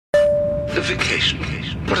A vacation.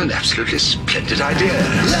 What an absolutely splendid idea.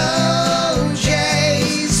 Hello,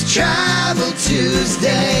 Jay's Travel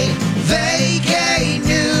Tuesday. Vacay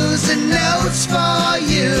news and notes for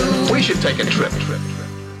you. We should take a trip.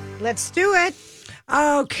 Let's do it.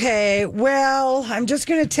 Okay, well, I'm just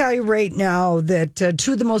going to tell you right now that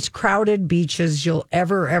two of the most crowded beaches you'll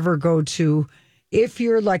ever go to, if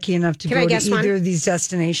you're lucky enough to go to either of these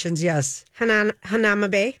destinations, yes. Hanauma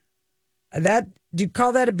Bay. Do you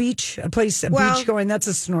call that a beach? Beach going? That's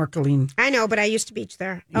a snorkeling. I know, but I used to beach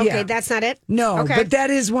there. Okay, That's not it? No, okay. But that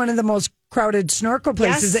is one of the most crowded snorkel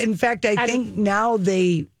places. Yes. In fact, I think now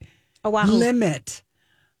they limit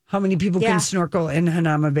how many people can snorkel in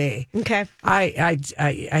Hanauma Bay. Okay. I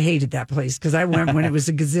hated that place because I went when it was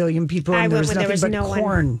a gazillion people and there was nothing but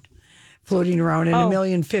corn floating around and a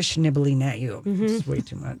million fish nibbling at you. It's way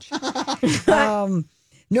too much.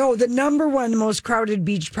 No, the number one most crowded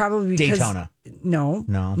beach probably because Daytona.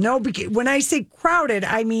 No. Because when I say crowded,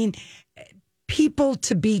 I mean people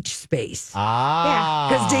to beach space.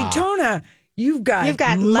 Because Daytona. You've got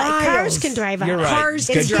miles. Cars can drive on. You're right. Cars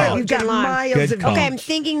can drive. You've got miles of Okay, I'm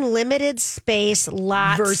thinking limited space,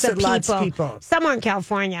 lots of people. Somewhere in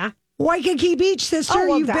California. Waikiki Beach, sister.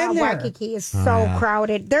 You've been there. Waikiki is so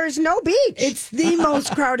crowded. There's no beach. It's the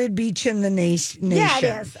most crowded beach in the nation. Yeah, it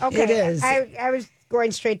is. Okay. It is. I was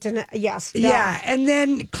going straight to yes. Yeah, and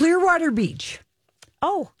then Clearwater Beach.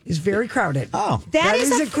 Oh, is very crowded. Oh, that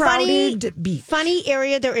is a crowded beach. Funny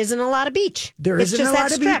area. There isn't a lot of beach. There isn't a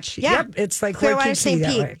lot of beach. Yeah. Yep, it's like Clearwater, St.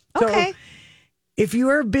 Pete. Way. Okay. So if you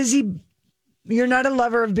are busy, you're not a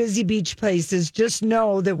lover of busy beach places. Just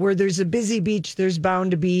know that where there's a busy beach, there's bound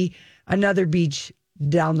to be another beach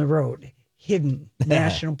down the road. Hidden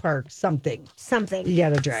national park, something you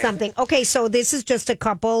gotta drive something. Okay, so this is just a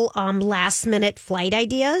couple last minute flight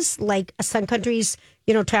ideas, like a Sun Country's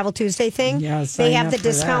Travel Tuesday thing. Yes, they have the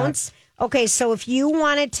discounts. That. Okay, so if you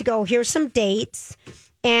wanted to go, here's some dates.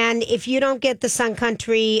 And if you don't get the Sun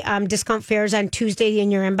Country discount fares on Tuesday in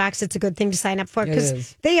your inbox, it's a good thing to sign up for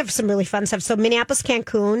because they have some really fun stuff. So Minneapolis,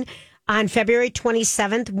 Cancun on February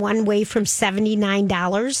 27th, one way from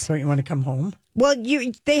 $79. Don't you want to come home? Well,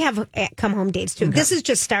 they have come home dates too. Okay. This is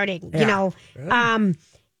just starting, And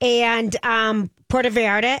Puerto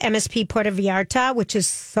Vallarta, MSP Puerto Vallarta, which is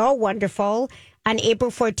so wonderful, on April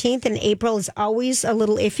 14th. And April is always a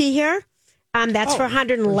little iffy here. That's for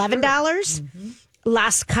 $111. Mm-hmm.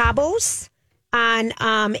 Las Cabos on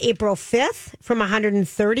April 5th from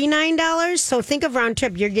 $139. So think of round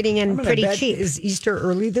trip. You're getting in pretty cheap. Is Easter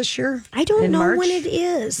early this year? I don't know March? When it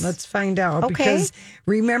is. Let's find out. Okay. Because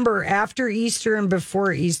remember, after Easter and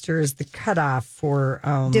before Easter is the cutoff for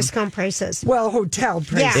discount prices. Well, hotel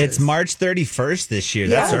prices. Yeah. It's March 31st this year.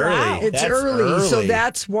 That's early. Wow. It's early. So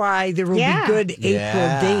that's why there will be good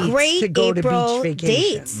April dates Great to go April to beach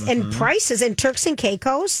vacation. Dates and prices and Turks and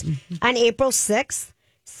Caicos on April 6th.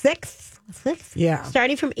 Yeah.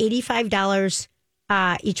 Starting from $85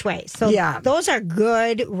 each way. So those are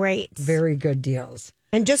good rates. Very good deals.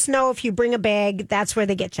 And just know if you bring a bag, that's where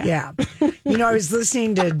they get you. Yeah. I was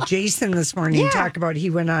listening to Jason this morning talk about he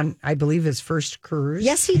went on, I believe, his first cruise.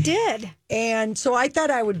 Yes, he did. And so I thought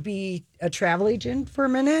I would be a travel agent for a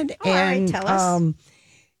minute. All right, tell us.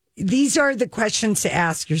 These are the questions to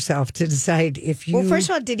ask yourself to decide if you... Well, first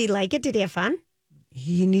of all, did he like it? Did he have fun?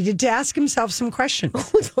 He needed to ask himself some questions.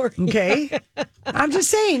 Okay? I'm just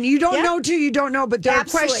saying, you don't know till you don't know, but there are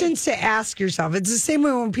questions to ask yourself. It's the same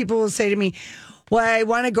way when people will say to me, well, I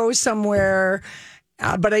want to go somewhere,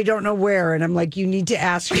 but I don't know where. And I'm like, you need to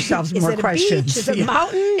ask yourself more questions. Beach? Is it a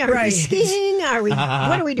mountain? Are we skiing?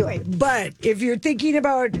 What are we doing? But if you're thinking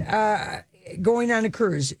about going on a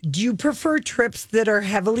cruise, do you prefer trips that are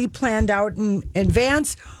heavily planned out in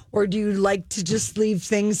advance? Or do you like to just leave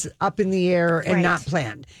things up in the air and not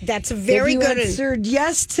planned? That's a very good. If you answered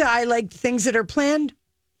yes to I like things that are planned,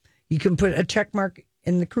 you can put a check mark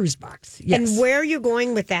in the cruise box. Yes. And where you're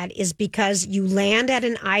going with that is because you land at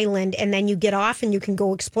an island and then you get off and you can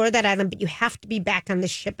go explore that island, but you have to be back on the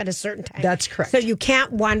ship at a certain time. That's correct. So you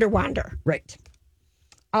can't wander. Right.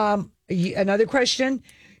 Another question.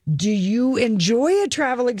 Do you enjoy a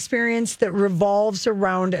travel experience that revolves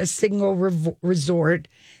around a single resort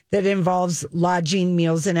that involves lodging,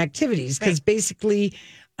 meals, and activities? Because basically,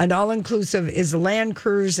 an all-inclusive is a land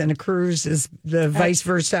cruise, and a cruise is the vice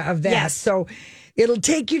versa of that. Yes. So it'll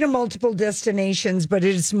take you to multiple destinations, but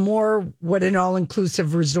it's more what an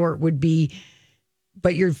all-inclusive resort would be,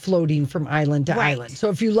 but you're floating from island to island. So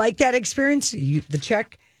if you like that experience, the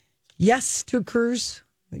check, yes to a cruise,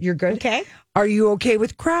 you're good. Okay. Are you okay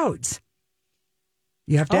with crowds?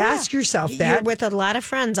 You have to ask yourself that. You're with a lot of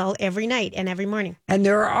friends every night and every morning. And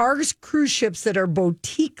there are cruise ships that are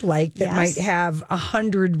boutique-like that might have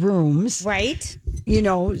 100 rooms. Right.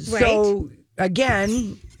 So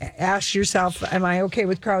again, ask yourself, am I okay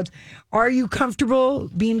with crowds? Are you comfortable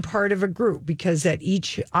being part of a group? Because at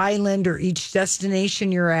each island or each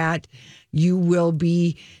destination you're at, you will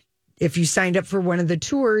be, if you signed up for one of the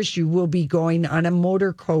tours, you will be going on a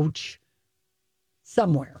motor coach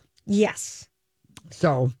somewhere. Yes.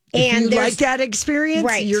 So if you like that experience,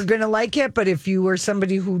 you're going to like it. But if you are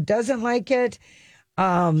somebody who doesn't like it,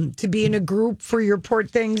 to be in a group for your port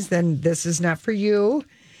things, then this is not for you.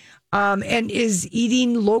 And is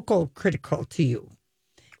eating local critical to you?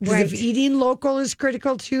 Because if eating local is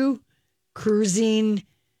critical to you, cruising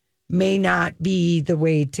may not be the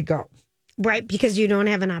way to go. Right, because you don't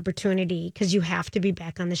have an opportunity, because you have to be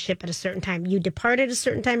back on the ship at a certain time. You depart at a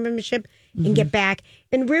certain time from the ship and get back.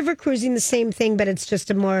 And river cruising, the same thing, but it's just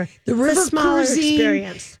a smaller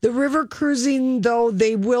experience. The river cruising, though,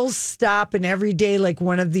 they will stop, and every day, like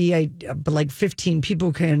one of the, 15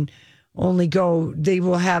 people can only go. They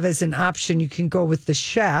will have as an option, you can go with the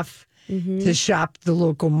chef to shop the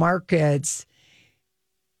local markets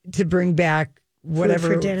to bring back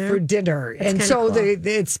whatever for dinner. And so cool.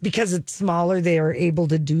 It's because it's smaller, they are able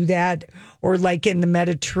to do that. Or like in the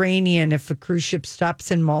Mediterranean, if a cruise ship stops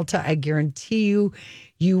in Malta, I guarantee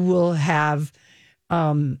you will have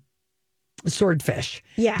swordfish.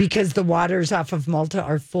 Yeah. Because the waters off of Malta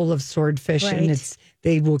are full of swordfish, and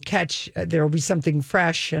they will catch, there will be something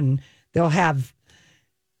fresh, and they'll have.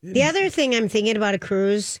 The other thing I'm thinking about a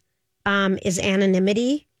cruise is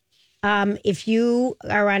anonymity. If you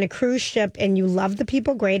are on a cruise ship and you love the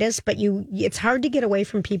people greatest, but it's hard to get away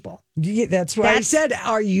from people. Yeah, that's why I said,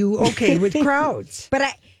 are you okay with crowds? But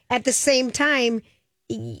at the same time,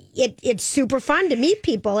 it's super fun to meet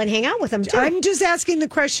people and hang out with them too. I'm just asking the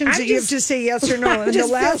questions that you have to say yes or no. And the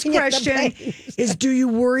last question is, do you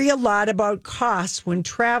worry a lot about costs when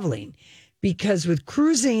traveling? Because with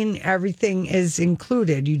cruising, everything is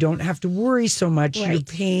included. You don't have to worry so much. Right. You're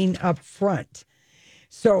paying up front.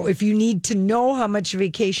 So if you need to know how much a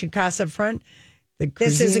vacation costs up front,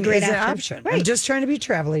 this is a great option. Right. I'm just trying to be a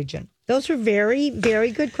travel agent. Those were very,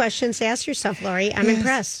 very good questions to ask yourself, Lori. I'm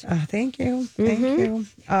impressed. Thank you. Thank you.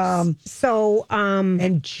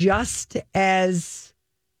 And just as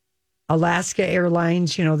Alaska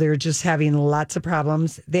Airlines, they're just having lots of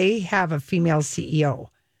problems. They have a female CEO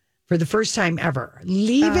for the first time ever.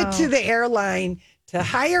 Leave it to the airline to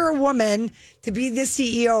hire a woman to be the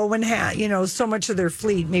CEO when, so much of their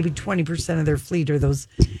fleet, maybe 20% of their fleet are those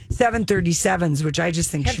 737s, which I just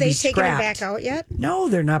think should be scrapped. Have they taken them back out yet? No,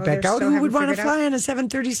 they're not back out. Who would want to fly on a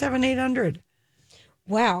 737-800?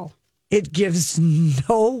 Wow. It gives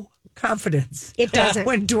no confidence. It doesn't.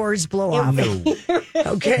 When doors blow off. No.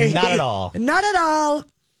 Okay. Not at all. Not at all.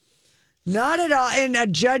 Not at all. And a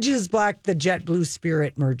judge has blocked the JetBlue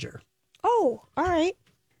Spirit merger. Oh, all right.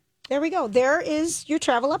 There we go. There is your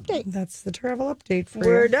travel update. That's the travel update for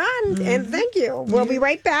We're you. done. And thank you. We'll be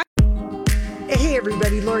right back. Hey,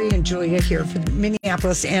 everybody. Lori and Julia here for the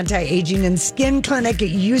Minneapolis Anti-Aging and Skin Clinic.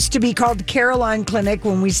 It used to be called Carillon Clinic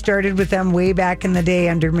when we started with them way back in the day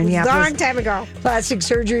under Minneapolis. Long time ago. Plastic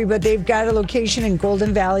surgery, but they've got a location in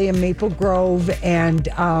Golden Valley and Maple Grove. And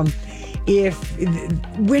if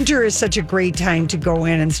winter is such a great time to go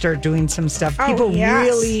in and start doing some stuff. People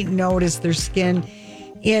really notice their skin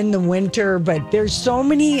in the winter, but there's so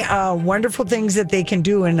many wonderful things that they can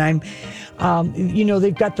do. And they've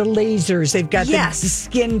got the lasers, they've got the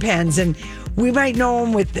skin pens, and we might know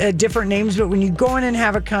them with different names, but when you go in and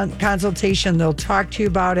have a consultation, they'll talk to you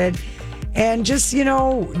about it. And just, the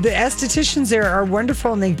estheticians there are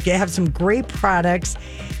wonderful, and they have some great products.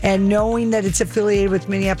 And knowing that it's affiliated with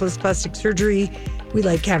Minneapolis Plastic Surgery, we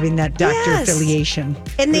like having that doctor affiliation.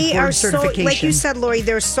 And they are so, like you said, Lori,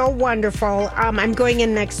 they're so wonderful. I'm going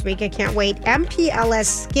in next week. I can't wait.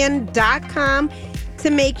 MPLSskin.com to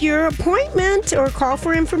make your appointment or call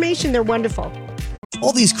for information. They're wonderful.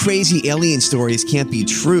 All these crazy alien stories can't be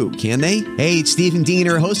true, can they? Hey, it's Stephen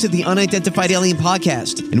Diener, host of the Unidentified Alien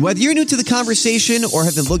Podcast. And whether you're new to the conversation or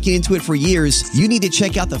have been looking into it for years, you need to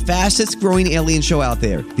check out the fastest growing alien show out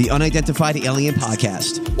there, the Unidentified Alien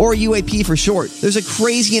Podcast, or UAP for short. There's a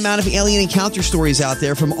crazy amount of alien encounter stories out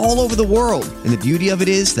there from all over the world. And the beauty of it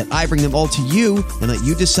is that I bring them all to you and let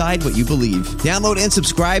you decide what you believe. Download and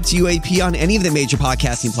subscribe to UAP on any of the major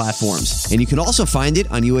podcasting platforms. And you can also find it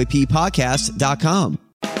on UAPpodcast.com.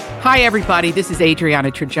 Hi, everybody. This is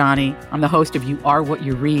Adriana Trajani. I'm the host of You Are What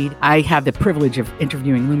You Read. I have the privilege of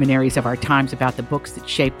interviewing luminaries of our times about the books that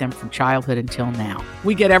shaped them from childhood until now.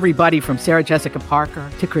 We get everybody from Sarah Jessica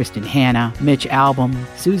Parker to Kristen Hanna, Mitch Albom,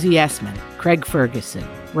 Susie Essman, Craig Ferguson,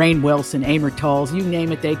 Rainn Wilson, Amor Tolls, you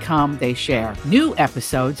name it, they come, they share. New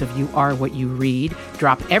episodes of You Are What You Read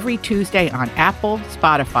drop every Tuesday on Apple,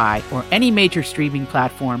 Spotify, or any major streaming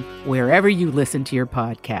platform wherever you listen to your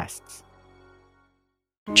podcasts.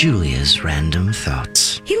 Julia's random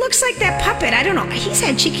thoughts. He looks like that puppet. I don't know. He's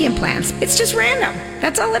had cheeky implants. It's just random.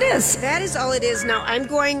 That's all it is. That is all it is. Now, I'm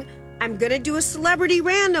going to do a celebrity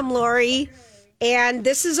random, Lori. And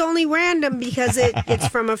this is only random because it's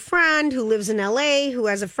from a friend who lives in LA, who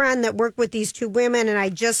has a friend that worked with these two women. And I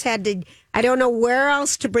just had to, I don't know where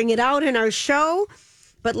else to bring it out in our show.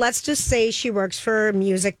 But let's just say she works for a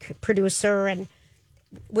music producer and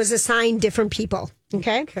was assigned different people.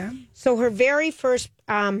 Okay. So her very first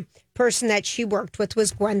person that she worked with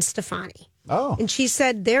was Gwen Stefani. Oh. And she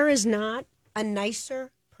said, there is not a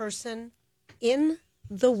nicer person in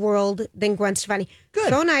the world than Gwen Stefani. Good.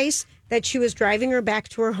 So nice that she was driving her back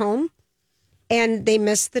to her home and they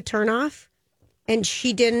missed the turnoff. And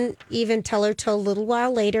she didn't even tell her till a little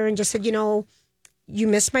while later and just said, you know, you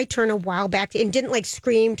missed my turn a while back. And didn't like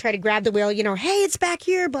scream, try to grab the wheel, you know, hey, it's back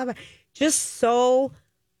here, blah, blah. Just so...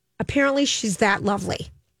 Apparently, she's that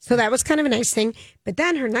lovely. So that was kind of a nice thing. But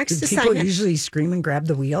then her next assignment... People usually scream and grab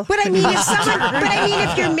the wheel. But I mean,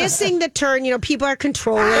 if you're missing the turn, you know, people are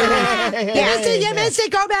controlling. You missed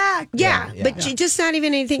it, go back. Yeah, but just not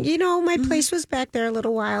even anything. You know, my place was back there a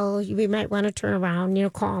little while. We might want to turn around, you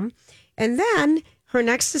know, calm. And then her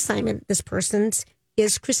next assignment, this person's,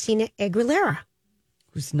 is Christina Aguilera.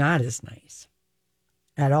 Who's not as nice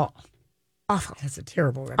at all. Awful. Has a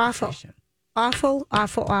terrible reputation. Awful.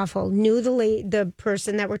 Knew the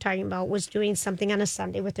person that we're talking about was doing something on a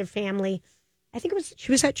Sunday with her family. I think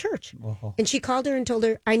she was at church. Uh-huh. And she called her and told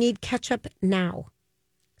her, I need ketchup now.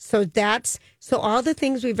 So all the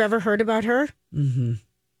things we've ever heard about her,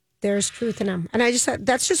 there's truth in them. And I just thought,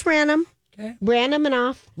 that's just random. Okay. Random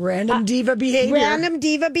enough. Random diva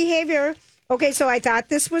behavior. Okay, so I thought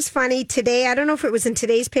this was funny. Today, I don't know if it was in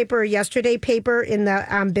today's paper or yesterday paper in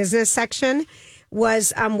the business section,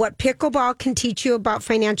 was what pickleball can teach you about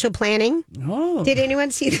financial planning. Oh. Did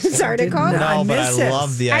anyone see this article? No, but I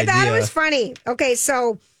love the idea. I thought it was funny. Okay,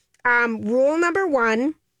 so rule number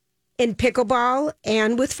 1 in pickleball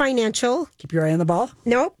and with financial. Keep your eye on the ball?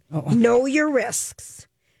 Nope. Oh. Know your risks.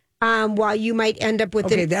 While you might end up with...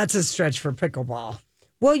 Okay, that's a stretch for pickleball.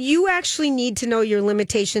 Well, you actually need to know your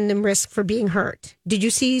limitation and risk for being hurt. Did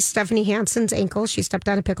you see Stephanie Hansen's ankle? She stepped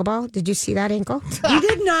out of pickleball. Did you see that ankle? We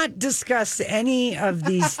did not discuss any of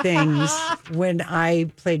these things when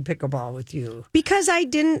I played pickleball with you. Because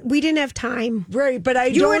we didn't have time. Right, but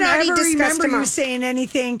I don't ever remember you saying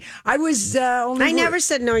anything. I was I never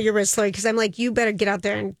said know your risk, Lori, because I'm like, you better get out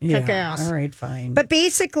there and kick ass. All right, fine. But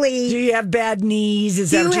basically... Do you have bad knees?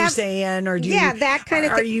 Is that what you're saying? Or that kind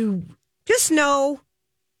of thing. Are you... Just know...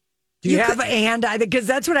 Do you have a hand-eye? Because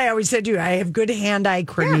that's what I always said to you. I have good hand-eye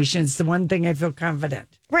coordination. It's the one thing I feel confident.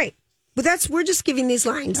 Right. But we're just giving these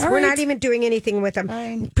lines. We're not even doing anything with them.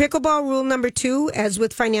 Fine. Pickleball rule number 2, as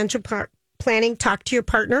with financial planning, talk to your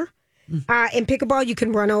partner. In pickleball, you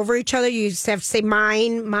can run over each other. You just have to say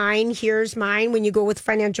mine, here's mine. When you go with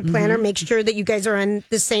financial planner, make sure that you guys are on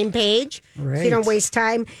the same page so you don't waste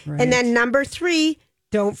time. Right. And then number 3,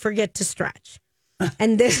 don't forget to stretch.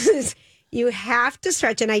 And this is... You have to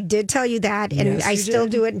stretch, and I did tell you that, and I still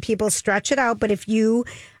do it, and people stretch it out. But if you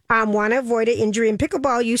want to avoid an injury in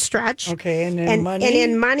pickleball, you stretch. Okay, and in money? And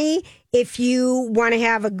in money, if you want to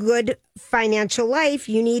have a good financial life,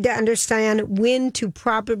 you need to understand when to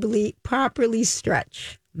properly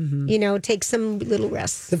stretch. Mm-hmm. You know, take some little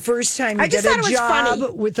rests. The first time you get a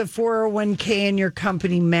job with a 401k and your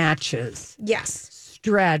company matches. Yes.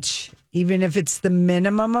 Stretch, even if it's the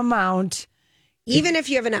minimum amount. Even if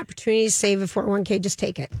you have an opportunity to save a 401k, just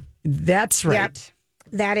take it. That's right. Yep.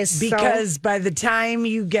 That is because by the time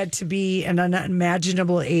you get to be an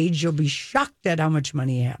unimaginable age, you'll be shocked at how much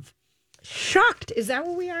money you have. Shocked? Is that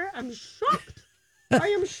what we are? I'm shocked. I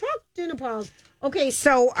am shocked in a pause. Okay,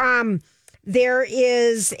 so there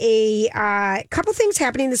is a couple things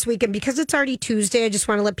happening this weekend. Because it's already Tuesday, I just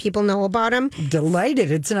want to let people know about them. Delighted.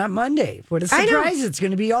 It's not Monday. What a surprise. It's going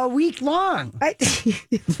to be all week long.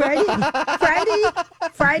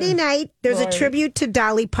 Friday night, there's a tribute to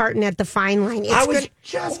Dolly Parton at the Fine Line. I was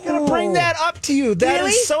just going to bring that up to you. That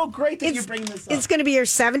is so great that you bring this up. It's going to be her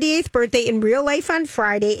 78th birthday in real life on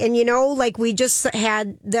Friday. And, you know, like we just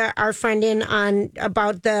had our friend in on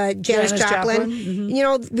about the Janis Joplin. Mm-hmm. You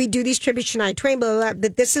know, we do these tribute Shania Twain, blah, blah, blah.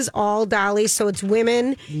 But this is all Dolly. So it's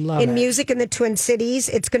women in music in the Twin Cities.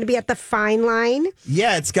 It's going to be at the Fine Line.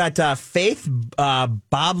 Yeah, it's got Faith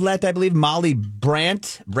Boblet, I believe, Molly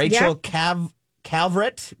Brandt, Rachel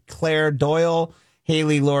Calvert, Claire Doyle,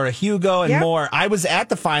 Haley Laura Hugo, and more. I was at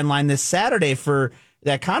the Fine Line this Saturday for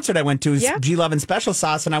that concert I went to, G Love and Special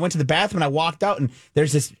Sauce, and I went to the bathroom and I walked out and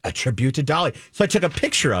there's a tribute to Dolly. So I took a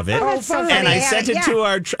picture of it and I sent it to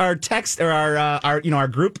our text or our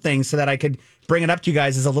group thing so that I could bring it up to you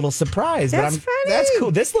guys as a little surprise. That's funny. That's cool.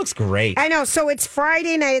 This looks great. I know. So it's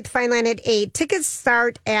Friday night at the Fine Line at 8. Tickets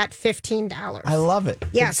start at $15. I love it.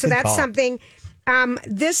 Yeah, so that's something.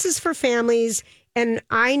 This is for families. And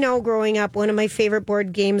I know growing up, one of my favorite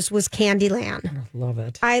board games was Candyland. Love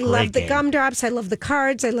it. I love the gumdrops. I love the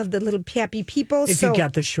cards. I love the little happy people. If you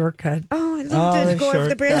got the shortcut. Oh, I love to go over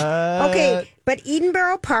the bridge. Okay, but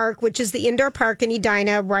Edenborough Park, which is the indoor park in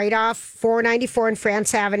Edina, right off 494 and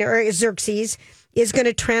France Avenue, or Xerxes, is going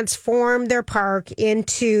to transform their park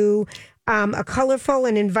into a colorful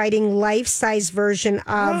and inviting life-size version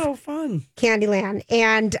of fun Candyland.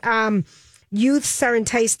 And youths are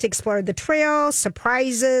enticed to explore the trail,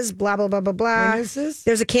 surprises, blah, blah, blah, blah, blah. When is this?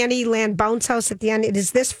 There's a Candyland bounce house at the end. It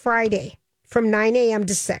is this Friday from 9 a.m.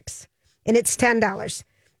 to 6, and it's $10.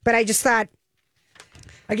 But I just thought...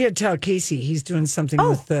 I got to tell Casey, he's doing something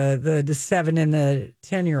with the 7 and the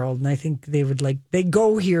 10-year-old, and I think they would they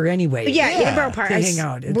go here anyway. Yeah, Edinburgh Park. To hang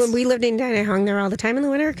out. When we lived in Edina, I hung there all the time in the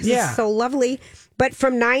winter because it's so lovely. But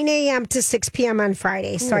from 9 a.m. to 6 p.m. on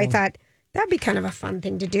Friday. So I thought that'd be kind of a fun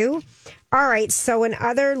thing to do. All right, so in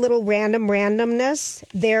other little randomness,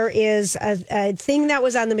 there is a thing that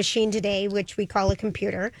was on the machine today, which we call a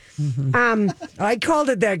computer. I called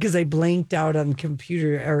it that because I blanked out on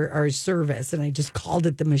computer our service, and I just called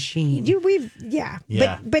it the machine.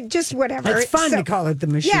 But just whatever. It's fun to call it the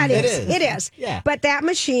machine. Yeah, it is. It is. Yeah. But that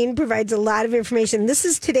machine provides a lot of information. This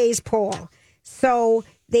is today's poll. So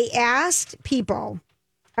they asked people,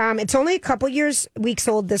 it's only a couple weeks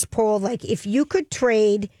old, this poll, like if you could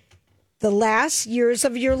trade the last years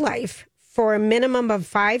of your life for a minimum of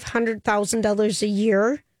 $500,000 a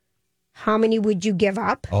year, how many would you give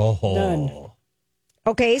up? None.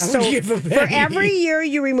 Okay, so for any. every year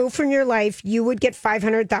you remove from your life, you would get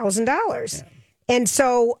 $500,000. Yeah. And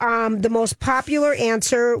so the most popular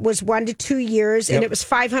answer was 1 to 2 years, and it was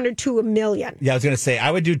 500 to $1 million. Yeah, I was going to say,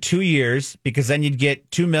 I would do 2 years because then you'd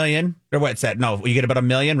get 2 million. Or what's that? No, you get about $1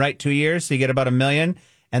 million, right? 2 years, so you get about $1 million.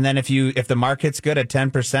 And then if the market's good at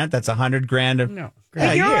 10%, that's $100,000.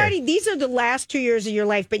 But you're already, these are the last 2 years of your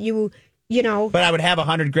life, but you know. But I would have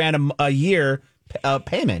 $100,000 a year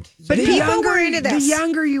payment. But people were into this. The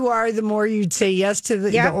younger you are, the more you'd say yes to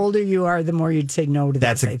the older you are, the more you'd say no to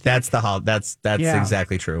that's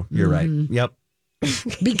exactly true. You're right. Yep.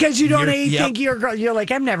 Because you don't think you're like,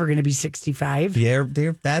 I'm never going to be 65. Yeah,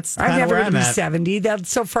 that's I'm never going to be 70. That's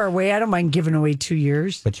so far away. I don't mind giving away 2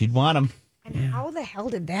 years. But you'd want them. And how the hell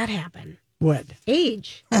did that happen? What?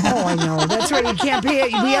 Age. Oh, I know. That's right. You can't pay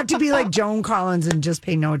it. We have to be like Joan Collins and just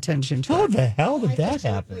pay no attention to it. How the hell did that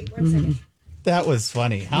happen? That was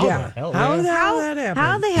funny. How the hell that happened?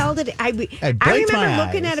 How the hell did I remember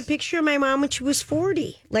looking at a picture of my mom when she was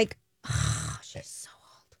 40. Like, she's so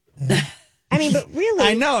old. I mean, but really.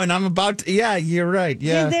 I know, and I'm about to, you're right.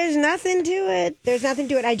 Yeah. There's nothing to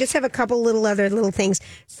it. I just have a couple other little things.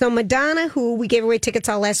 So Madonna, who we gave away tickets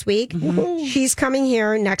all last week, she's coming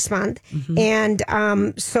here next month. And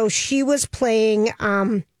so she was playing.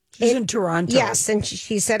 She's in Toronto. Yes, and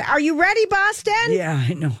she said, "Are you ready, Boston?" Yeah,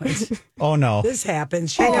 I know. Oh, no. This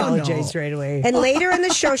happens. She apologized right away. And later in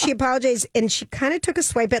the show, she apologized, and she kind of took a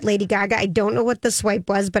swipe at Lady Gaga. I don't know what the swipe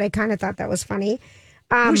was, but I kind of thought that was funny.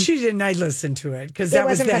 Well, she didn't. I listened to it because that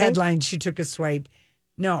was the headline. She took a swipe.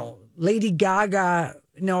 No, Lady Gaga.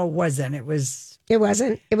 No, it wasn't. It was. It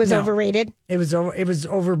wasn't. It was overrated. It was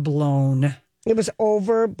overblown. It was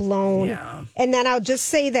overblown. Yeah. And then I'll just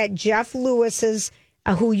say that Jeff Lewis's,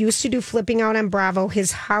 who used to do Flipping Out on Bravo,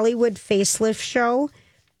 his Hollywood facelift show.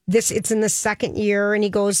 It's in the second year, and he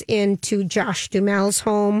goes into Josh Duhamel's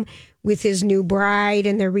home with his new bride,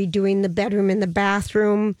 and they're redoing the bedroom and the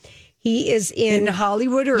bathroom. He is in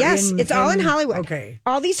Hollywood, or it's all in Hollywood. Okay,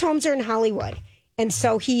 all these homes are in Hollywood, and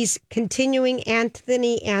so he's continuing.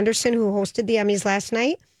 Anthony Anderson, who hosted the Emmys last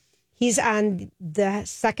night, he's on the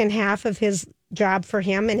second half of his job for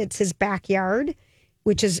him, and it's his backyard,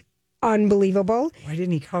 which is unbelievable. Why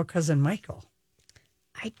didn't he call Cousin Michael?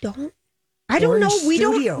 I don't know. We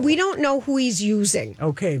don't know who he's using.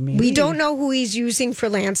 Okay, maybe. We don't know who he's using for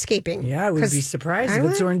landscaping. Yeah, I would be surprised if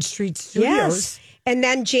it's Orange Street Studios. Yes. And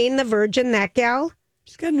then Jane the Virgin, that gal.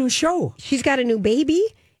 She's got a new show. She's got a new baby.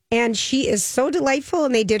 And she is so delightful,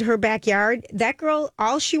 and they did her backyard. That girl,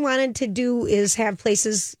 all she wanted to do is have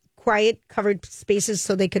places, quiet, covered spaces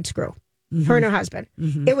so they could screw. Her and her husband.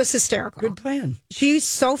 It was hysterical. Good plan. She's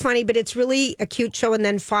so funny, but it's really a cute show. And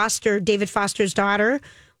then Foster, David Foster's daughter,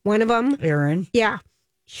 one of them. Erin. Yeah.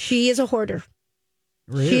 She is a hoarder.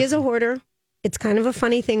 Really? She is a hoarder. It's kind of a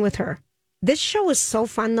funny thing with her. This show is so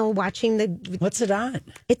fun, though, watching the... What's it on?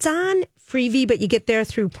 It's on Freevee, but you get there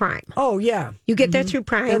through Prime. Oh, yeah. You get there through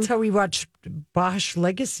Prime. That's how we watched Bosch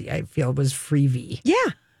Legacy, I feel, was Freevee. Yeah.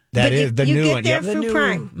 That is the new one. You get Yep. there through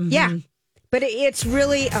Prime. Yeah. But it's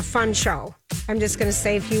really a fun show. I'm just going to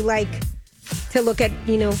say, if you like to look at,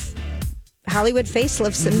 Hollywood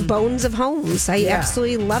facelifts and bones of homes, I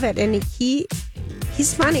absolutely love it. And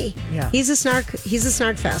he's funny. Yeah. He's a snark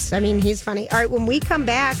fest. I mean, he's funny. All right, when we come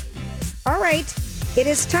back, all right, it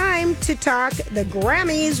is time to talk the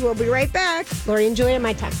Grammys. We'll be right back. Lori and Julia,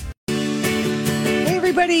 my time. Hey,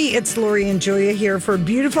 everybody. It's Lori and Julia here for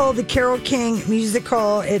Beautiful, the Carole King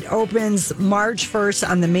musical. It opens March 1st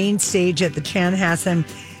on the main stage at the Chanhassen.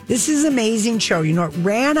 This is an amazing show. It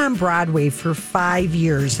ran on Broadway for 5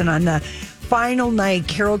 years. And on the final night,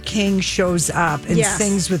 Carole King shows up and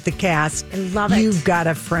sings with the cast. I love it. You've Got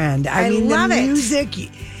a Friend. I mean, love the it.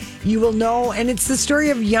 music... You will know, and it's the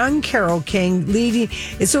story of young Carole King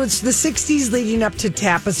so it's the 60s leading up to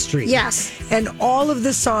Tapestry. Yes. And all of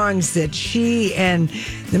the songs that she and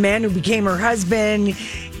the man who became her husband,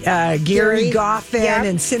 Gary Goffin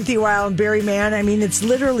and Cynthia Weil and Barry Mann. I mean, it's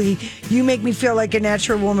literally, you make me feel like a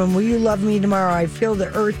natural woman. Will you love me tomorrow? I feel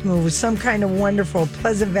the earth move with some kind of wonderful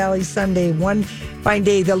Pleasant Valley Sunday, one fine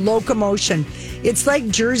day, the locomotion. It's like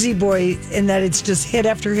Jersey Boy in that it's just hit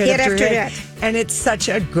after hit after hit. And it's such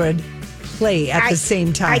a good play at the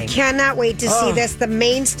same time. I cannot wait to see this. The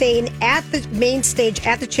main stage at the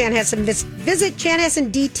Chanhassen. Visit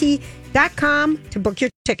chanhassendt.com to book your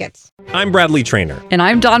tickets. I'm Bradley Trainer. And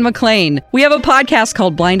I'm Don McClain. We have a podcast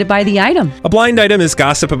called Blinded by the Item. A blind item is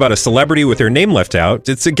gossip about a celebrity with their name left out.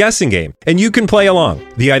 It's a guessing game, and you can play along.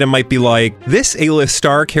 The item might be like, this A-list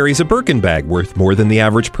star carries a Birkin bag worth more than the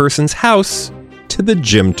average person's house to the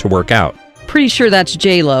gym to work out. Pretty sure that's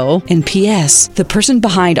J-Lo. And P.S. the person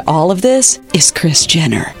behind all of this is Kris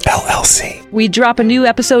Jenner, LLC. We drop a new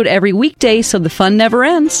episode every weekday so the fun never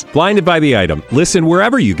ends. Blinded by the Item. Listen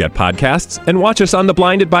wherever you get podcasts and watch us on the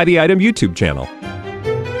Blinded by the Item YouTube channel.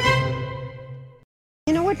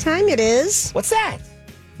 You know what time it is? What's that?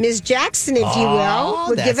 Ms. Jackson, if you will.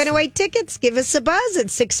 We're giving away tickets. Give us a buzz at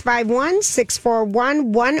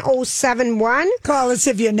 651-641-1071. Call us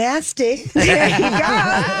if you're nasty. There you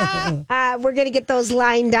go. We're going to get those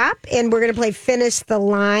lined up, and we're going to play Finish the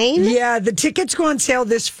Line. Yeah, the tickets go on sale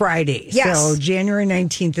this Friday. Yes. So January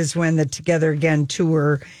 19th is when the Together Again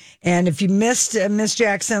tour. And if you missed Miss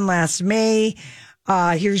Jackson last May,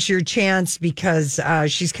 here's your chance because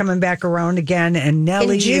she's coming back around again. And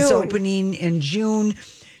Nelly is opening in June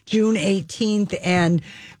 18th. And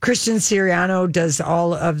Christian Siriano does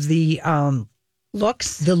all of the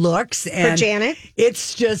looks. The looks. And for Janet.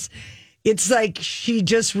 It's like she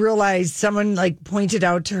just realized, someone like pointed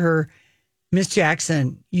out to her, Miss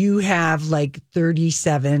Jackson, you have like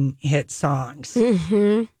 37 hit songs.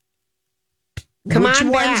 Mm-hmm. Which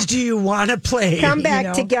ones do you want to play? Come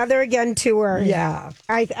back Together Again tour. Yeah.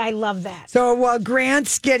 I love that. So while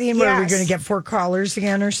Grant's getting, we're going to get 4 callers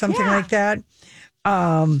again or something like that.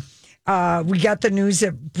 We got the news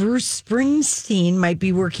that Bruce Springsteen might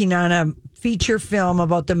be working on a feature film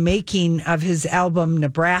about the making of his album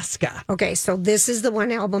Nebraska. Okay, so this is the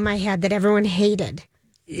one album I had that everyone hated.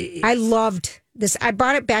 I loved this. I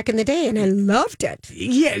bought it back in the day and I loved it.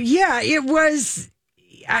 Yeah, it was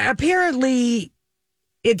apparently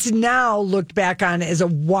it's now looked back on as a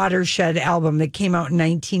watershed album that came out in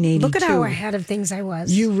 1982. Look at how ahead of things I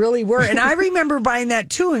was. You really were. And I remember buying that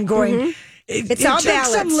too and going, It's all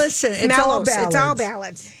ballads. It's all ballads. It's all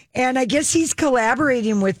ballads. And I guess he's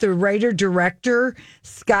collaborating with the writer-director,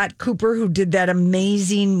 Scott Cooper, who did that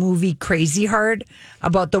amazing movie Crazy Heart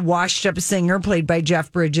about the washed-up singer played by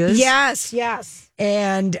Jeff Bridges. Yes.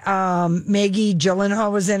 And Maggie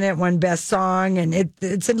Gyllenhaal was in it, won Best Song. And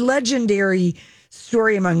it's a legendary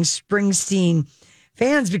story among Springsteen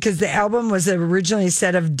fans because the album was originally a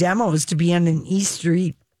set of demos to be on an E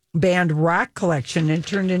Street Band rock collection and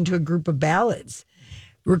turned into a group of ballads.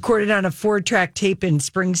 Recorded on a 4-track tape in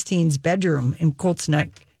Springsteen's bedroom in Colts Neck,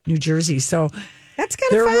 New Jersey. So that's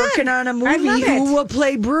kind of fun. They're working on a movie. Who will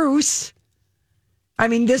play Bruce? I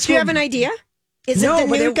mean, Do you have an idea? Is it the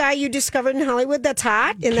new guy you discovered in Hollywood that's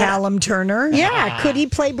hot? Callum Turner. Yeah. Could he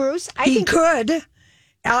play Bruce? He could.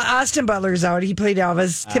 Austin Butler's out. He played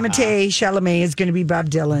Elvis. Timothée Chalamet is going to be Bob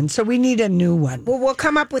Dylan. So we need a new one. Well, we'll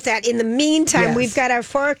come up with that. In the meantime, Yes. we've got our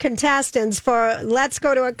 4 contestants for Let's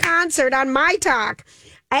Go to a Concert on My Talk.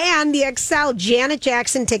 And the Excel Janet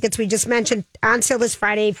Jackson tickets we just mentioned on sale this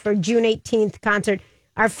Friday for June 18th concert.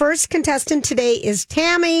 Our first contestant today is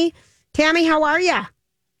Tammy. Tammy, how are you?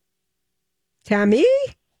 Tammy?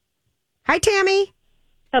 Hi, Tammy.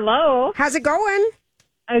 Hello. How's it going?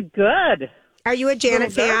 Good. Are you a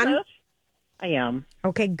Janet fan? I am.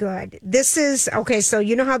 Okay, good. So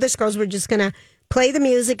you know how this goes. We're just going to play the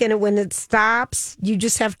music, and when it stops, you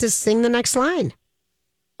just have to sing the next line.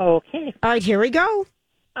 Okay. All right, here we go.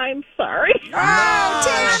 I'm sorry.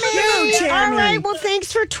 Oh, Tammy. All right, well,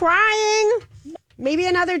 thanks for trying. Maybe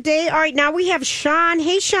another day. All right, now we have Sean.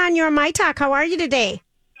 Hey, Sean, you're on My Talk. How are you today?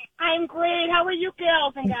 I'm great. How are you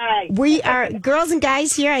girls and guys? We are girls and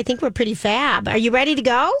guys here. I think we're pretty fab. Are you ready to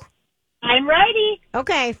go? I'm ready.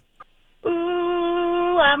 Okay. Ooh,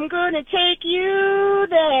 I'm going to take you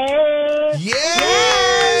there.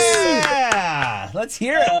 Yeah! Let's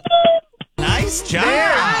hear it. Nice job.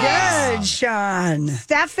 Very good, Sean.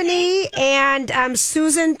 Stephanie and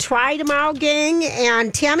Susan, try tomorrow, gang.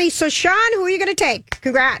 And Tammy. So, Sean, who are you going to take?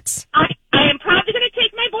 Congrats. I am probably going to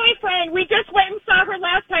take my boyfriend. We just went and saw her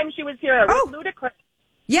last time she was here. It was ludicrous.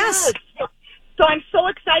 Yes. So I'm so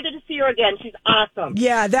excited to see her again. She's awesome.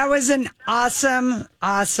 Yeah, that was an awesome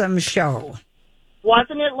show.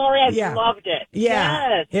 Wasn't it, Lori? I loved it.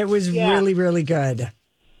 Yeah, yes. it was really, really good.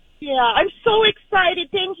 Yeah, I'm so excited.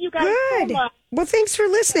 Thank you guys so much. Well, thanks for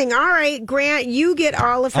listening. All right, Grant, you get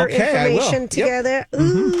all of her information together. Yep.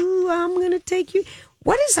 Ooh, I'm going to take you.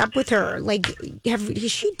 What is up with her? Like,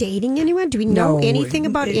 is she dating anyone? Do we know anything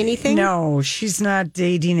about anything? No, she's not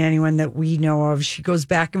dating anyone that we know of. She goes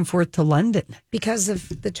back and forth to London. Because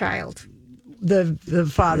of the child. The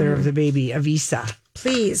father of the baby, Avisa.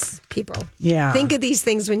 Please, people. Yeah. Think of these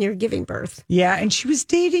things when you're giving birth. Yeah, and she was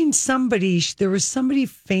dating somebody. There was somebody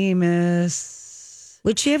famous.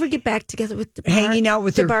 Would she ever get back together with the hanging out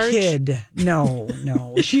with her kid? No.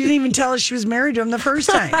 She didn't even tell us she was married to him the first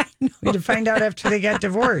time. We had to find out after they got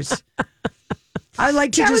divorced.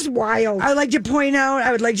 That was wild. I like to point out,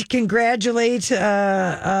 I would like to congratulate,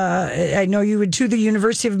 I know you would too, the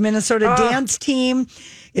University of Minnesota dance team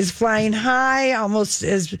is flying high, almost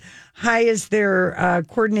as high as their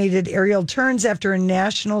coordinated aerial turns after a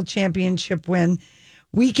national championship win.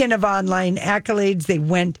 Weekend of online accolades. They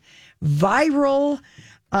went viral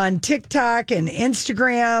on TikTok and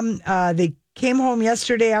Instagram. They came home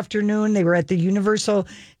yesterday afternoon. They were at the Universal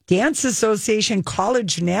Dance Association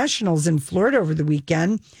College Nationals in Florida over the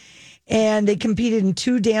weekend. And they competed in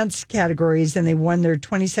 2 dance categories, and they won their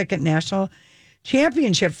 22nd national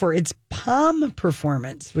championship for its pom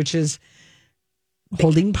performance, which is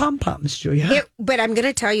holding pom-poms, Julia. But I'm going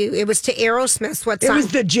to tell you, it was to Aerosmith. It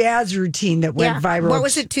was the jazz routine that went viral. What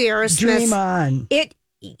was it to Aerosmith? Dream On.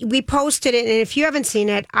 We posted it, and if you haven't seen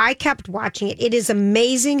it, I kept watching it. It is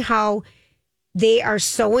amazing how they are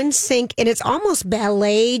so in sync, and it's almost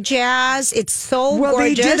ballet jazz. It's so gorgeous.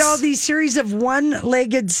 They did all these series of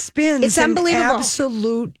one-legged spins. It's unbelievable. In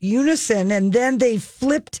absolute unison, and then they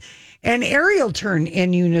flipped an aerial turn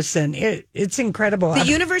in unison. It's incredible. The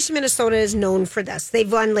University of Minnesota is known for this.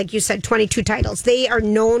 They've won, like you said, 22 titles. They are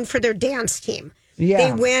known for their dance team. Yeah.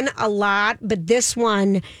 They win a lot, but this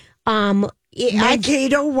one...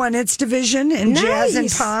 Mankato won its division in jazz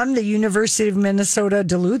and pom. The University of Minnesota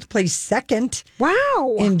Duluth placed second.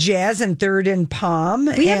 Wow. In jazz and third in pom.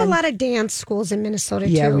 We have a lot of dance schools in Minnesota,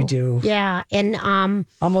 too. Yeah, we do. Yeah. And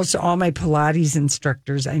almost all my Pilates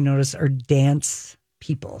instructors, I notice, are dance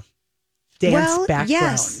people. Dance background.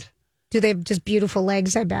 Yes. Do they have just beautiful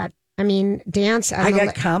legs, I bet? I mean, dance. I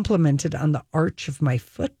got complimented on the arch of my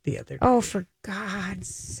foot the other day. Oh, for God's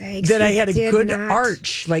sake. That I had a good arch.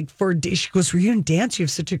 She goes, were you in dance? You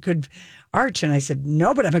have such a good arch. And I said,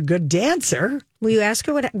 no, but I'm a good dancer. Will you ask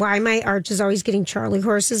her why my arch is always getting Charlie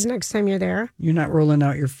horses next time you're there? You're not rolling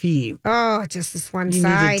out your feet. Oh, just this one you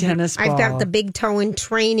side. Need a tennis ball. I've got the big toe in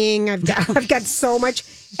training. I've got so much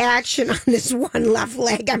action on this one left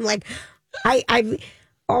leg. I'm like,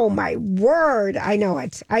 oh, my word. I know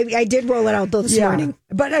it. I did roll it out, though, this morning.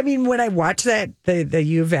 But, I mean, when I watched that, the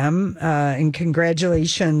U of M, and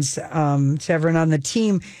congratulations to everyone on the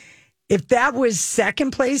team, if that was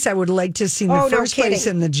second place, I would like to see the first place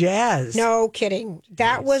in the jazz. No kidding.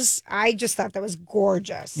 I just thought that was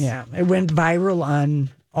gorgeous. Yeah. It went viral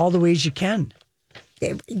on all the ways you can.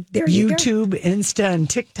 There you YouTube, go. Insta, and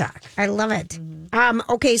TikTok. I love it.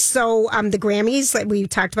 Okay, so the Grammys that we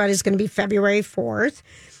talked about is going to be February 4th.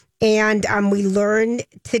 And we learned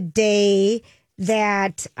today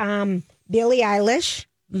that Billie Eilish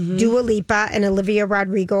Dua Lipa and Olivia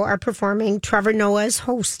Rodrigo are performing. Trevor Noah is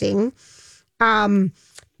hosting.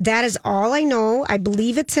 That is all I know. I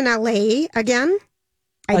believe it's in LA again.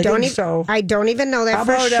 I don't even know that. How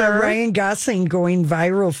for about sure. Ryan Gosling going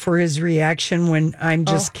viral for his reaction when I'm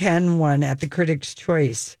Just Ken won at the Critics'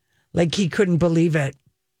 Choice? Like he couldn't believe it.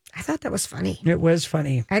 I thought that was funny. It was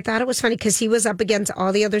funny. I thought it was funny because he was up against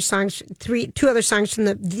all the other songs, two other songs from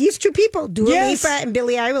these two people, Dua Lipa and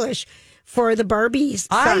Billie Eilish, for the Barbies.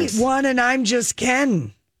 I won an I'm Just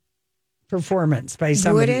Ken performance by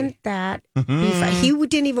somebody. Wouldn't that be fun? He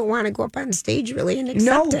didn't even want to go up on stage really and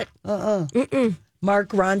accept it. Mark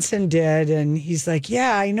Ronson did, and he's like,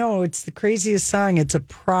 yeah, I know. It's the craziest song. It's a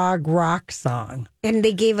prog rock song. And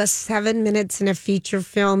they gave us 7 minutes in a feature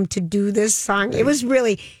film to do this song. It was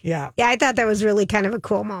really, I thought that was really kind of a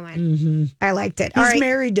cool moment. I liked it. He's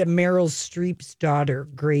married to Meryl Streep's daughter,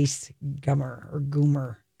 Grace Gummer, or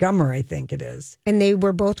Gummer, I think it is. And they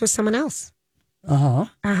were both with someone else. And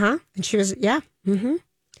she was,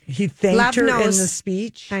 He thanked her in the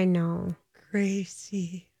speech. I know.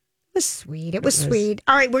 Gracie. It was sweet. It was sweet.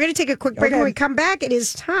 All right, we're going to take a quick break. When we come back, it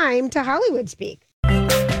is time to Hollywood Speak.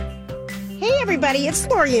 Hey, everybody. It's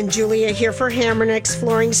Lori and Julia here for Hamernick's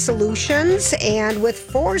Flooring Solutions. And with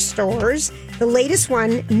 4 stores, the latest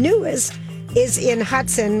one, newest, is in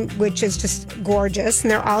Hudson, which is just gorgeous.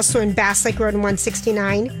 And they're also in Bass Lake Road and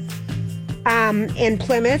 169 in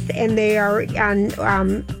Plymouth. And they are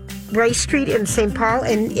on Rice Street in St. Paul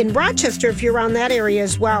and in Rochester, if you're around that area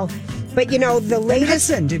as well. But, you know, the latest...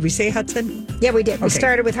 Hudson. Did we say Hudson? Yeah, we did. Okay. We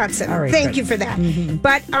started with Hudson. All right, Thank you for that.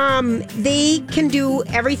 But they can do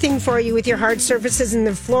everything for you with your hard surfaces in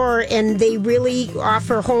the floor, and they really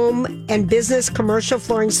offer home and business commercial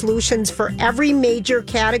flooring solutions for every major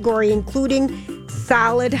category, including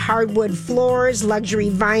solid hardwood floors, luxury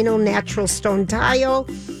vinyl, natural stone tile,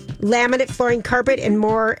 laminate flooring, carpet, and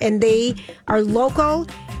more. And they are local.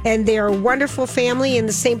 And they're a wonderful family, and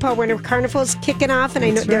the St. Paul Winter Carnival is kicking off, and I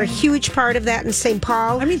know they're a huge part of that in St.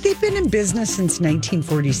 Paul. I mean, they've been in business since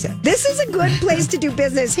 1947. This is a good place to do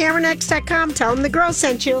business. Hamernex.com. Tell them the girl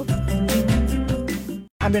sent you.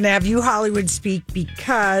 I'm going to have you Hollywood Speak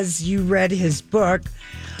because you read his book.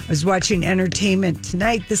 I was watching Entertainment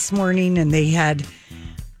Tonight this morning, and they had,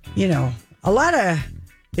 a lot of...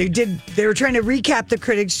 They were trying to recap the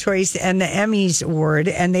Critics' Choice and the Emmys Award,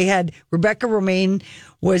 and they had Rebecca Romijn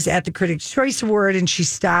was at the Critics' Choice Award, and she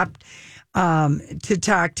stopped to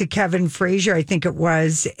talk to Kevin Frazier, I think it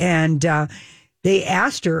was, and they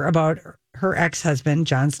asked her about her ex-husband,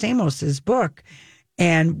 John Stamos' book,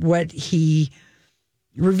 and what he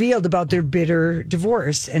revealed about their bitter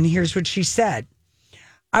divorce. And here's what she said.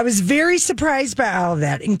 I was very surprised by all of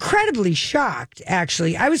that. Incredibly shocked,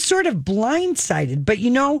 actually. I was sort of blindsided. But,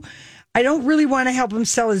 I don't really want to help him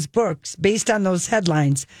sell his books based on those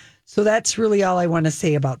headlines. So that's really all I want to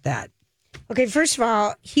say about that. Okay, first of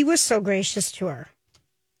all, he was so gracious to her.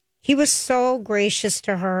 He was so gracious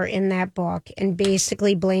to her in that book and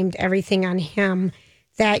basically blamed everything on him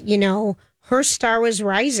that, her star was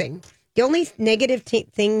rising. The only negative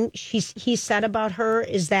thing he said about her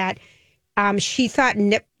is that she thought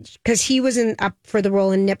Nip, because he was up for the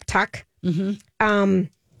role in Nip Tuck, that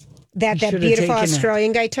beautiful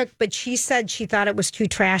Australian guy took, but she said she thought it was too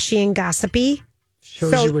trashy and gossipy.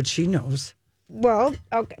 Shows you what she knows. Well,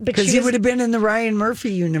 okay, because he would have been in the Ryan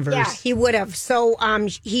Murphy universe. Yeah, he would have. So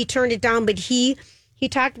he turned it down, but he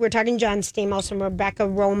talked. We're talking John Stamos and Rebecca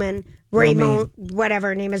Raymond, whatever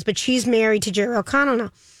her name is, but she's married to Jerry O'Connell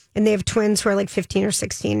now. And they have twins who are like 15 or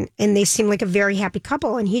 16, and they seem like a very happy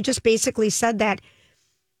couple. And he just basically said that,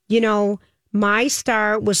 my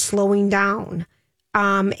star was slowing down.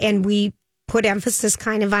 And we put emphasis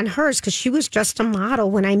kind of on hers because she was just a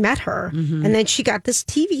model when I met her. And then she got this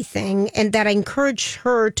TV thing, and that I encouraged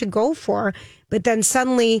her to go for. But then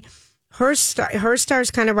suddenly her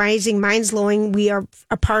star's kind of rising, mine's lowing. We are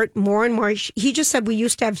apart more and more. He just said we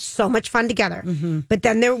used to have so much fun together, but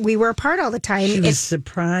then we were apart all the time. She was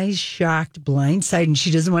surprised, shocked, blindsided, and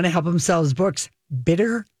she doesn't want to help him sell his books.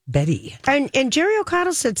 Bitter Betty. And Jerry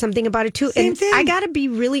O'Connell said something about it too. Same thing. I got to be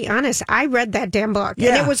really honest. I read that damn book,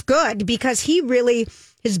 and it was good because he really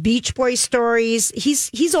his Beach Boys stories.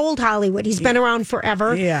 He's old Hollywood. He's been around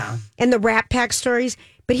forever. Yeah, and the Rat Pack stories.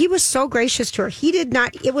 But he was so gracious to her. He did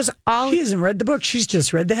not, it was all... She hasn't read the book. She's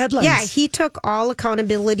just read the headlines. Yeah, he took all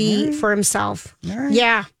accountability for himself. All right.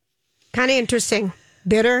 Yeah, kind of interesting.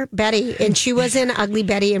 Bitter Betty. And she was in Ugly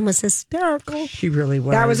Betty and was hysterical. She really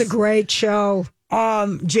was. That was a great show.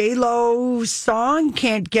 J-Lo's song,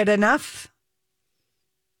 Can't Get Enough.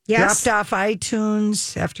 Yes. Dropped off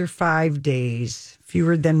iTunes after 5 days.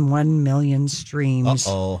 Fewer than 1 million streams.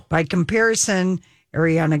 Uh-oh. By comparison...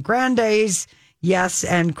 Ariana Grande's Yes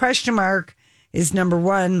and Question Mark is number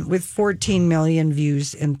one with 14 million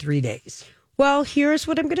views in 3 days. Well, here's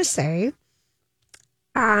what I'm going to say.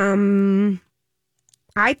 I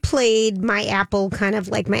played my Apple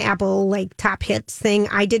top hits thing.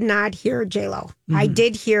 I did not hear J-Lo. I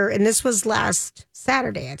did hear, and this was last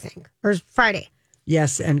Saturday, I think, or Friday.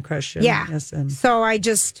 Yes and Question. Yeah. Yes and. So I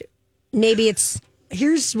just, maybe it's.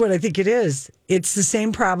 Here's what I think it is. It's the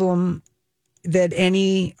same problem that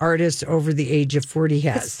any artist over the age of 40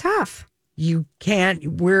 has. It's tough. You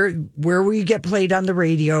can't, where will you get played on the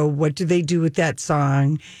radio? What do they do with that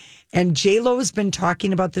song? And J-Lo has been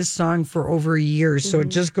talking about this song for over a year. So it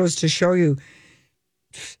just goes to show you,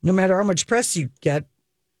 no matter how much press you get,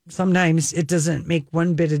 sometimes it doesn't make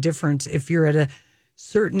one bit of difference if you're at a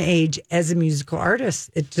certain age as a musical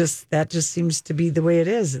artist. That just seems to be the way it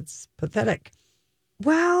is. It's pathetic.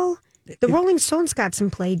 Well, the Rolling Stones got some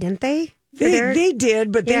play, didn't they? They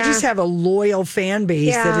did, but they just have a loyal fan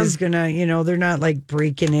base that is going to, they're not like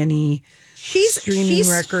breaking any streaming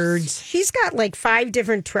records. She's got like 5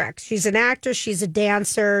 different tricks. She's an actress. She's a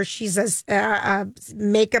dancer. She's a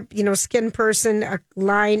makeup, skin person, a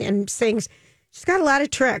line and sings. She's got a lot of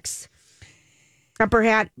tricks up her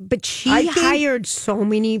hat, but she hired so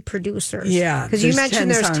many producers. Yeah. Because you mentioned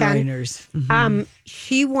there's 10. Mm-hmm.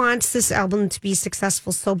 She wants this album to be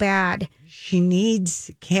successful so bad. She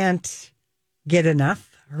can't get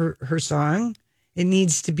enough her song. It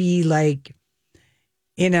needs to be like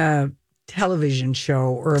in a television show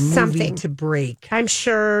or a movie to break. I'm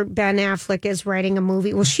sure Ben Affleck is writing a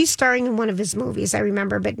movie. Well, she's starring in one of his movies, I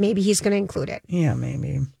remember, but maybe he's going to include it. Yeah,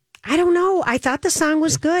 maybe. I don't know. I thought the song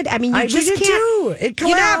was good. I mean, you just did can't. Too. It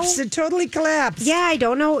collapsed. It totally collapsed. Yeah, I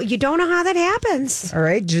don't know. You don't know how that happens. All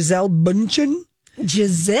right, Gisele Bündchen.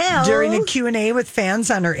 During a Q&A with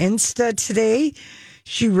fans on her Insta today,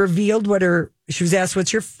 she revealed she was asked,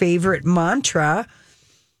 what's your favorite mantra?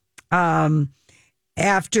 And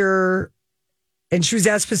she was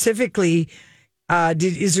asked specifically,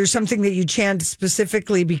 is there something that you chant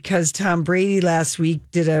specifically because Tom Brady last week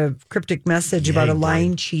did a cryptic message about a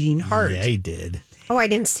lying, cheating heart? Yeah, he did. Oh, I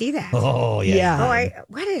didn't see that. Oh, yeah. Why?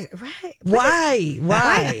 Why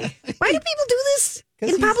do people do this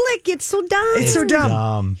in public? It's so dumb. It's so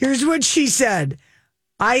dumb. Here's what she said.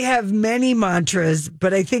 I have many mantras,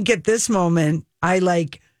 but I think at this moment, I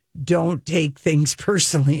don't take things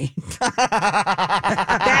personally. That's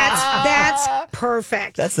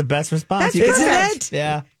perfect. That's the best response. Isn't it?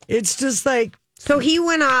 Yeah. It's just like. So he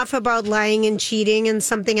went off about lying and cheating and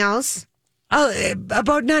something else?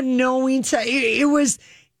 About not knowing.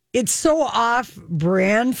 It's so off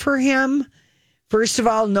brand for him. First of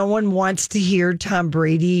all, no one wants to hear Tom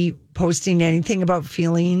Brady posting anything about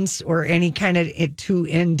feelings or any kind of too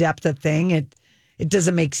in-depth a thing. It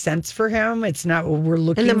doesn't make sense for him. It's not what we're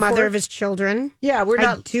looking for. And the mother of his children. Yeah,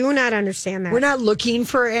 I do not understand that. We're not looking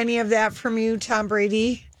for any of that from you, Tom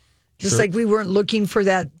Brady. Just like we weren't looking for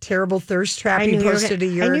that terrible thirst trap he posted a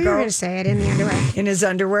year ago. I knew you were going to say it in the underwear. In his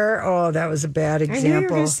underwear? Oh, that was a bad example. I knew you were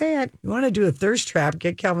going to say it. You want to do a thirst trap,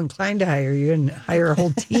 get Calvin Klein to hire you and hire a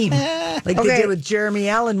whole team. They did with Jeremy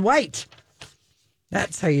Allen White.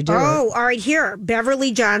 That's how you do it. Oh, all right. Here,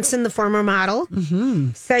 Beverly Johnson, the former model,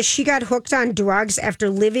 says she got hooked on drugs after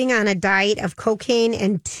living on a diet of cocaine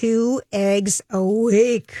and 2 eggs a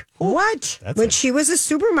week. What? When she was a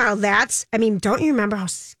supermodel, don't you remember how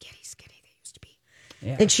skinny they used to be?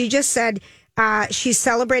 Yeah. And she just said she's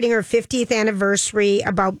celebrating her 50th anniversary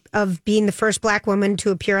of being the first Black woman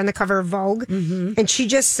to appear on the cover of Vogue. Mm-hmm. And she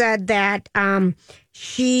just said that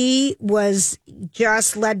she was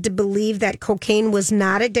just led to believe that cocaine was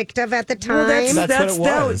not addictive at the time. Well, that's what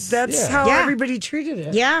it was. That's how everybody treated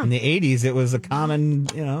it. Yeah. In the 80s, it was a common,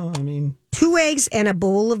 2 eggs and a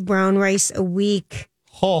bowl of brown rice a week.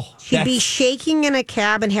 Oh, she'd be shaking in a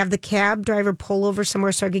cab and have the cab driver pull over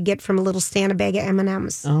somewhere so I could get from a little stand a bag of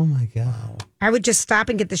M&Ms. Oh, my God. I would just stop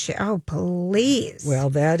and get the shit. Oh, please. Well,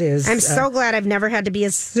 that is... I'm so glad I've never had to be a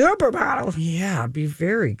supermodel. Yeah, be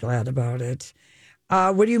very glad about it.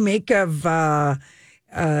 What do you make of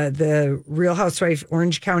the Real Housewife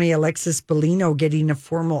Orange County Alexis Bellino getting a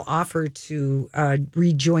formal offer to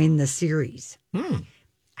rejoin the series?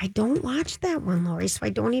 I don't watch that one, Lori, so I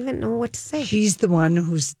don't even know what to say. She's the one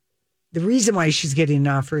the reason why she's getting an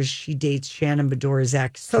offer is she dates Shannon Bedore's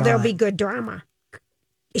ex. So there'll be good drama.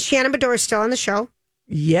 Is Shannon Bedore still on the show?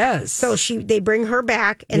 Yes. So they bring her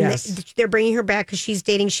back, and they're bringing her back because she's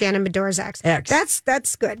dating Shannon Bedore's ex.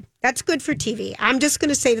 That's good. That's good for TV. I'm just going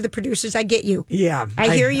to say to the producers, I get you. Yeah,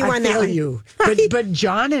 I hear you on that one. You. But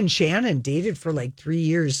John and Shannon dated for 3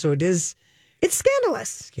 years, so it's scandalous.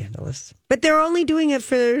 Scandalous. But they're only doing it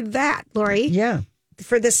for that, Lori. Yeah.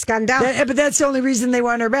 for this scandal. But that's the only reason they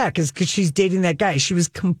want her back is because she's dating that guy. She was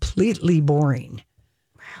completely boring.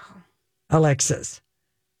 Wow. Alexis.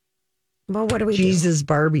 Well, what do we Jesus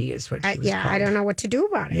Barbie is what she was called. I don't know what to do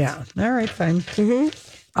about it. Yeah. All right, fine.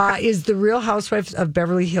 Is the Real Housewives of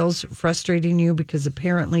Beverly Hills frustrating you? Because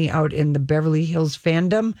apparently out in the Beverly Hills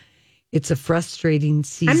fandom, it's a frustrating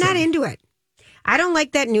season. I'm not into it. I don't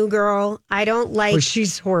like that new girl. I don't like... Well,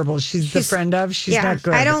 she's horrible. She's the friend of. She's not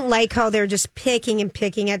good. I don't like how they're just picking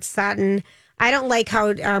at Sutton. I don't like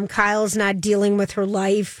how Kyle's not dealing with her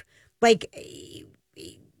life. Like,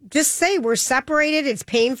 just say we're separated. It's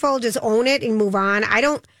painful. Just own it and move on. I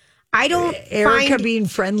don't Erica being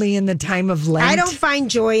friendly in the time of Lent. I don't find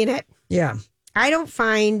joy in it. Yeah. I don't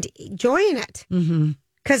find joy in it.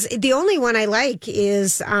 Because the only one I like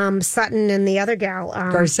is Sutton and the other gal.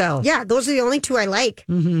 Garcelle. Yeah, those are the only two I like.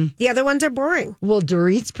 The other ones are boring. Well,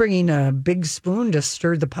 Dorit's bringing a big spoon to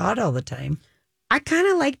stir the pot all the time. I kind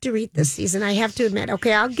of like Dorit this season, I have to admit.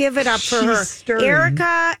 Okay, I'll give it up for her. Stirring.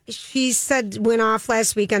 Erica, she went off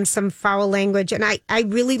last week on some foul language. And I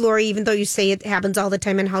really, Lori, even though you say it happens all the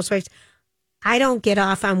time in Housewives, I don't get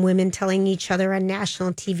off on women telling each other on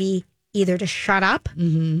national TV either to shut up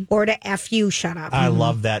or to F you, shut up. I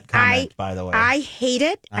love that comment, by the way. I hate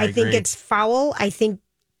it. I think it's foul. I think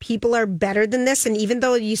people are better than this. And even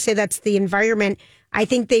though you say that's the environment, I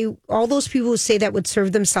think all those people who say that would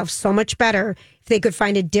serve themselves so much better if they could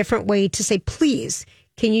find a different way to say, please,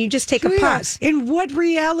 can you just take a pause? In what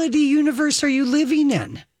reality universe are you living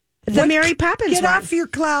in? The Mary Poppins Get one. off your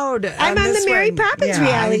cloud. I'm on the Mary Poppins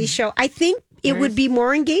reality show. I think it would be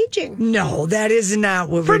more engaging. No, that is not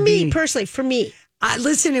what for me personally. For me,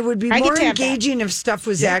 listen, it would be more engaging if stuff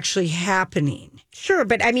was actually happening. Sure,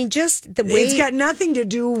 but I mean, just the way it's got nothing to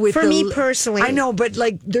do with me personally. I know, but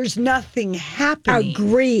like, there's nothing happening.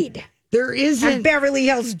 Agreed. There isn't. And Beverly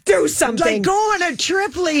Hills, do something. Like, go on a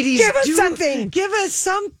trip, ladies. Give us something. Give us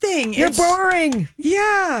something. You're boring.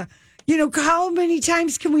 Yeah. You know, how many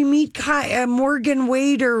times can we meet Morgan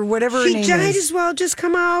Wade or whatever her name is? She might as well just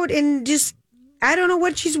come out and just, I don't know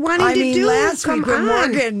what she's wanting to do. Last week when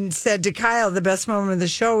Morgan said to Kyle, the best moment of the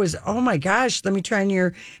show is, oh my gosh, let me try on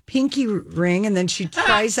your pinky ring. And then she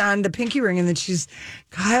tries on the pinky ring and then she's,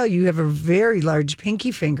 Kyle, you have a very large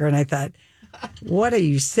pinky finger. And I thought, what are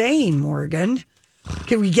you saying, Morgan?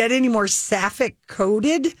 Can we get any more sapphic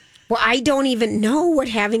coded? Well, I don't even know what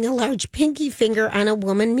having a large pinky finger on a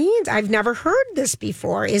woman means. I've never heard this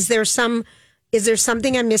before. Is there something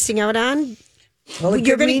I'm missing out on? Well, it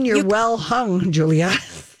could mean you're well hung, Julia,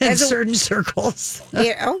 in certain circles.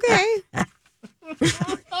 Yeah, okay.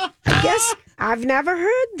 I guess I've never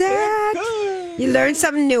heard that. You learn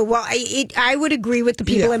something new. Well, I would agree with the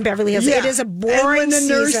people in Beverly Hills. It is a boring And when the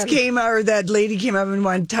nurse season. came out, or that lady came up and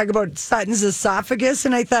wanted to talk about Sutton's esophagus,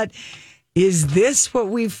 and I thought, is this what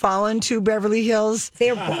we've fallen to, Beverly Hills?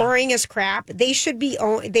 They're boring as crap. They should be.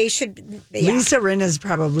 Lisa Rinna is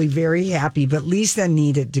probably very happy, but Lisa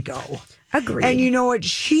needed to go. Agreed. And you know what?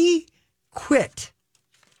 She quit.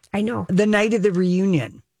 I know. The night of the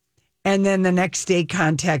reunion. And then the next day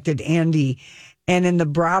contacted Andy. And in the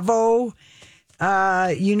Bravo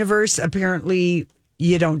universe, apparently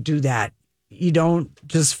you don't do that. You don't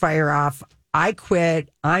just fire off, I quit,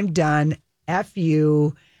 I'm done, F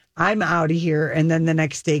you, I'm out of here. And then the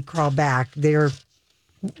next day crawl back.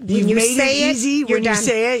 You've made it easy. When you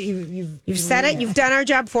say it, you've said it. You've done our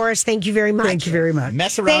job for us. Thank you very much. Thank you very much.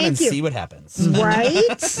 Mess around and see what happens.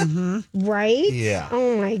 Right? Right? Yeah.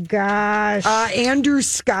 Oh, my gosh. Andrew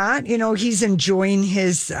Scott, he's enjoying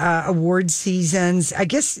his award seasons. I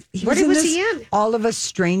guess he was in All of Us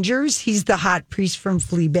Strangers. He's the hot priest from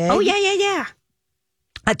Fleabag. Oh, yeah.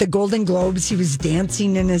 At the Golden Globes, he was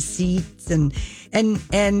dancing in his seats, and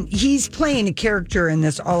he's playing a character in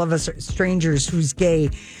this All of Us Strangers who's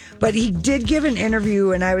gay. But he did give an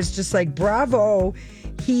interview, and I was just like, bravo.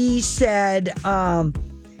 He said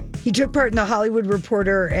he took part in the Hollywood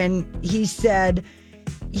Reporter, and he said,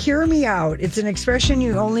 hear me out. It's an expression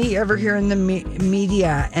you only ever hear in the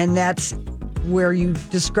media, and that's where you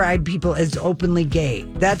describe people as openly gay.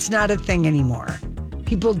 That's not a thing anymore.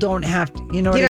 People don't have to,